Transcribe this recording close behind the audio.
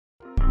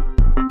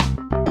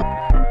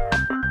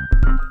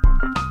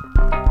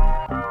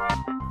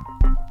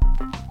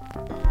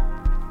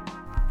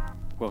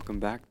Welcome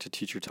back to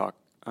Teacher Talk.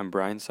 I'm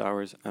Brian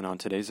Sowers, and on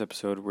today's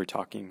episode, we're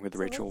talking with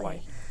Rachel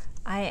White.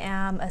 I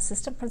am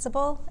assistant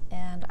principal,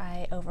 and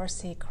I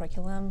oversee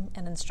curriculum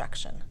and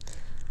instruction.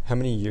 How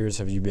many years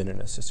have you been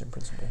an assistant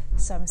principal?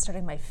 So I'm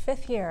starting my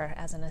 5th year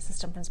as an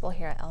assistant principal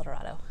here at El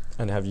Dorado.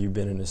 And have you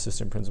been an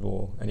assistant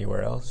principal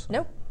anywhere else?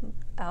 Nope.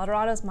 El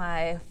Dorado is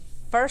my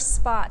first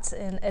spot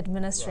in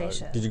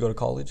administration. Did you go to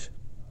college?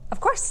 Of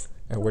course.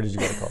 And where did you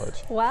go to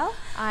college? Well,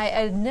 I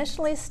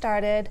initially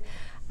started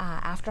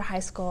after high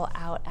school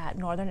out at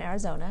Northern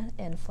Arizona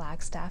in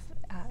Flagstaff,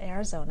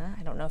 Arizona.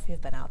 I don't know if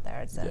you've been out there.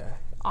 It's an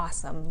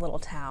awesome little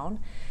town.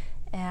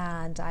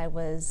 And I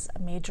was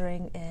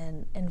majoring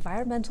in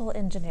environmental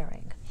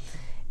engineering.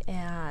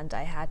 And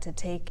I had to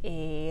take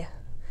a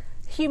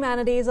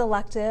humanities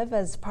elective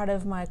as part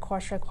of my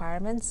course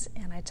requirements.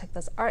 And I took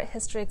this art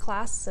history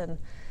class, and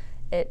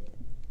it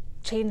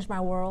changed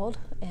my world.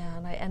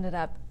 And I ended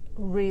up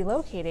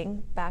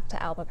relocating back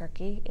to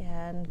Albuquerque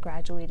and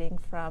graduating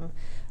from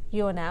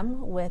UNM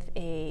with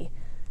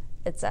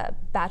it's a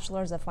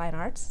Bachelor's of Fine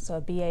Arts, so a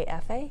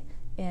BA-FA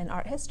in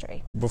art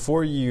history.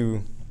 Before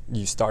you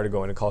started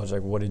going to college,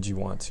 what did you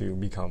want to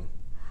become?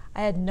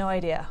 I had no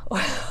idea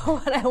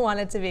what I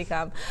wanted to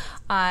become.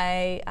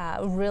 I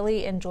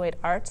really enjoyed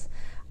art,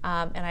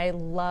 and I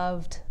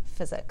loved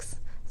physics.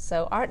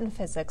 So art and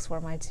physics were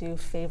my 2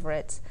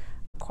 favorite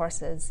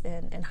courses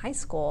in high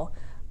school.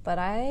 But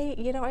I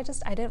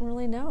didn't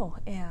really know.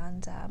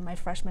 And my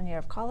freshman year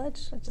of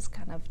college, I just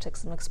kind of took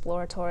some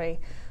exploratory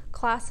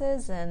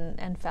classes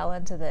and fell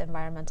into the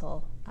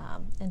environmental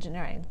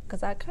engineering,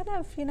 because that kind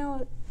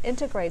of,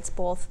 integrates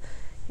both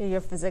your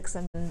physics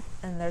and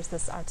there's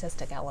this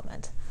artistic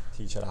element.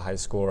 Teach at a high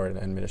school or an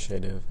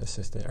administrative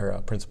assistant or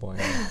a principal.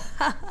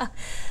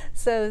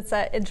 So it's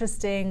an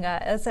interesting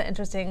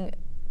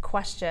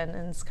question,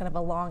 and it's kind of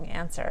a long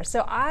answer.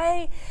 So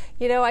I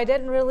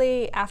didn't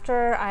really,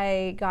 after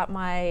I got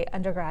my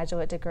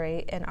undergraduate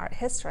degree in art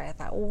history, I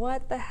thought,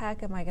 what the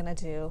heck am I going to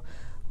do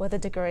with a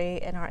degree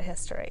in art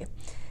history?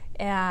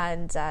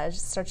 And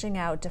just searching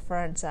out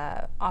different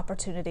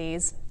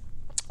opportunities,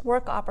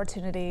 work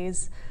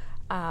opportunities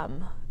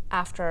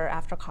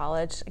after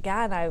college.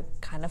 Again, I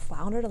kind of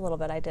floundered a little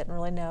bit. I didn't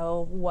really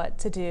know what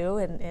to do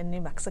in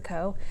New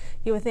Mexico.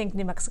 You would think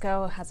New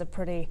Mexico has a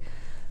pretty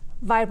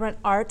vibrant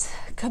art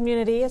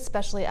community,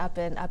 especially up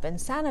in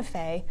Santa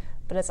Fe,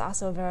 but it's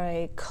also a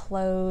very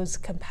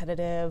closed,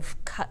 competitive,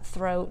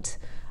 cutthroat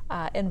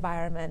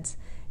environment,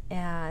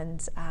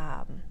 and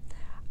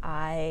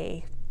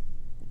I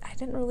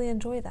didn't really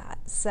enjoy that.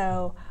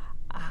 So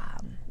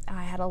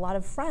I had a lot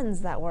of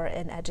friends that were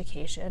in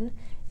education,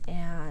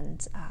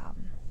 and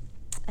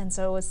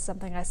so it was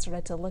something I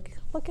started to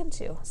look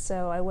into.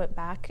 So I went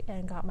back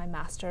and got my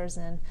master's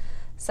in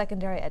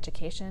secondary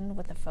education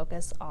with a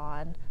focus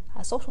on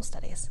social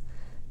studies.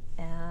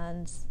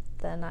 And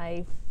then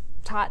I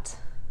taught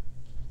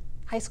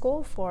high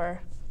school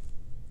for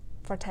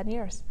 10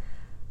 years.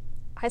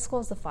 High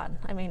school is the fun.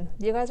 I mean,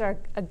 you guys are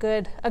a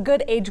good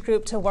age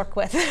group to work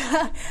with.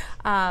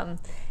 So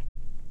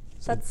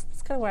that's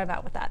kind of where I'm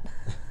at with that.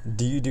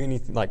 Do you do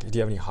anything, do you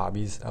have any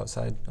hobbies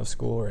outside of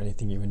school or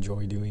anything you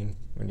enjoy doing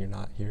when you're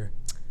not here?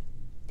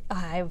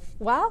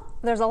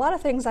 There's a lot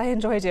of things I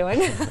enjoy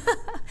doing.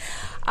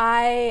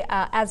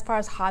 As far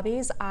as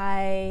hobbies,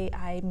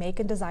 I make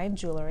and design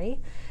jewelry.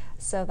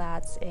 So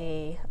that's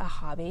a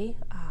hobby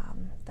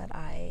that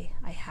I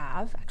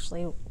have.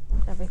 Actually,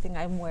 everything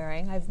I'm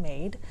wearing, I've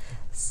made.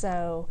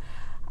 So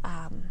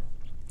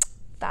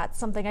that's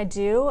something I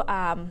do.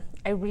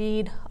 I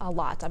read a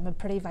lot. I'm a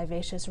pretty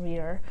vivacious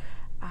reader.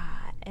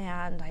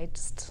 And I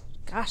just,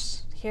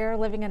 here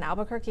living in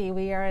Albuquerque,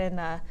 we are in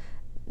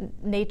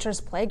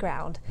nature's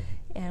playground,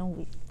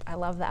 and I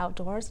love the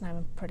outdoors, and I'm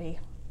a pretty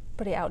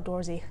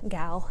outdoorsy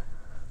gal.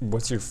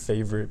 What's your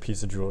favorite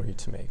piece of jewelry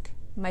to make?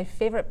 My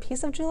favorite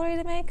piece of jewelry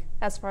to make,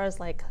 as far as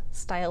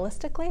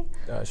stylistically?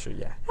 Sure,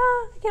 yeah.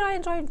 I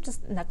enjoy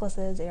just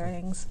necklaces,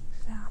 earrings,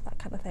 that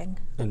kind of thing.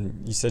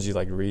 And you said you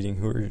like reading.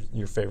 Who are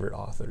your favorite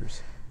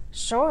authors?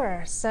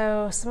 Sure.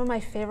 So some of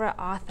my favorite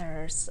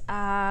authors.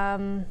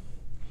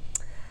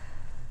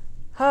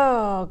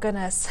 Oh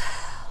goodness,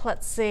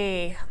 let's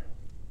see.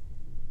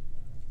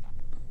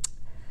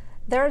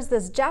 There's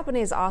this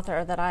Japanese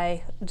author that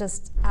I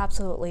just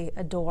absolutely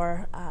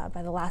adore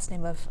by the last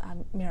name of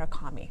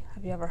Murakami.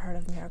 Have you ever heard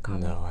of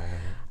Murakami? No, I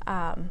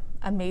haven't.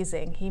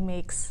 Amazing. He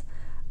makes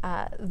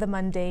the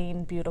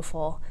mundane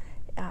beautiful.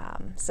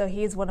 So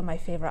he's one of my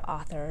favorite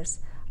authors.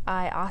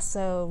 I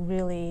also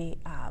really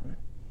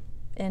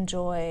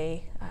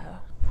enjoy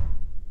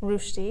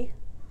Rushdie.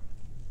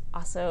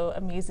 Also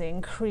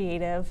amazing,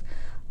 creative,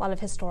 a lot of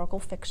historical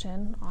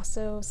fiction,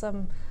 also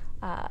some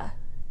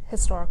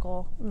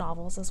historical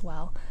novels as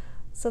well.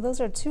 So those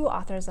are 2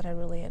 authors that I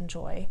really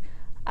enjoy.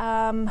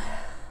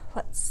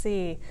 Let's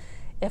see,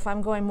 if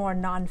I'm going more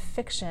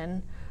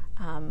nonfiction,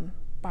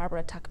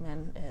 Barbara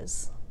Tuchman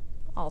is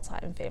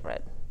all-time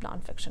favorite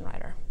nonfiction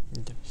writer.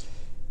 Okay.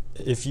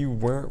 If you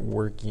weren't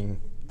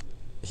working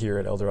here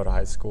at El Dorado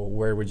High School,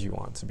 where would you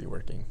want to be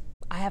working?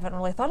 I haven't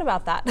really thought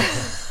about that.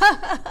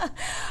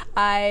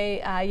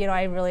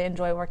 I really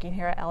enjoy working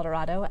here at El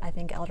Dorado. I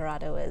think El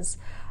Dorado is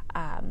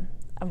a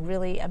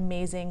really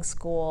amazing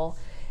school.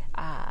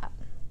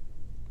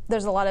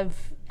 There's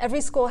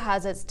every school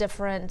has its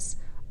different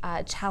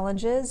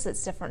challenges,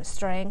 its different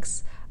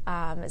strengths,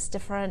 its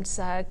different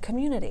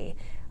community.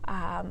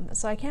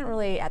 So I can't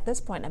really, at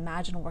this point,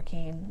 imagine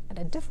working at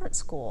a different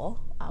school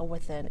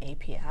within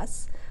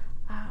APS.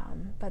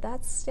 But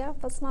that's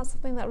not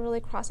something that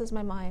really crosses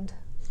my mind.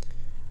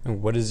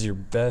 And what is your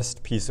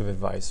best piece of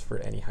advice for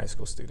any high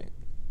school student?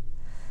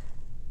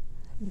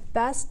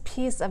 Best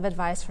piece of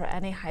advice for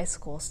any high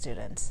school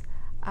student?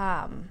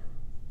 I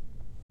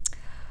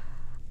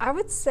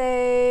would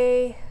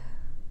say,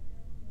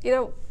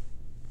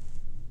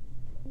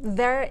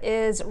 there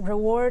is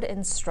reward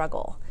in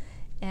struggle,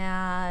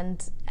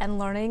 and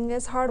learning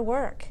is hard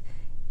work,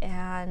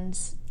 and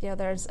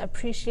there's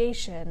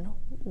appreciation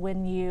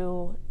when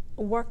you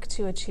work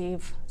to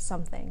achieve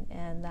something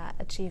and that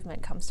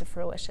achievement comes to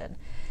fruition.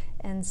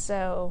 And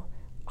so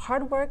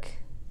hard work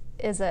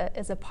is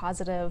a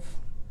positive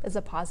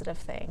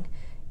thing,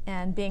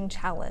 and being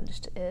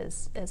challenged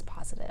is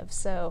positive.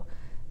 So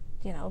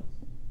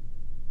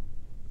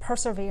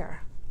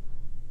persevere,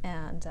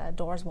 and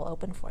doors will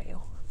open for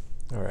you.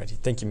 Alrighty.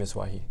 Thank you, Ms.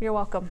 Wahi. You're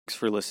welcome. Thanks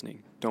for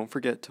listening. Don't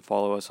forget to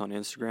follow us on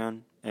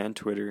Instagram and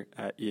Twitter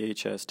at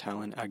EHS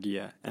Talent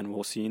Aguia, and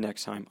we'll see you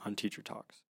next time on Teacher Talks.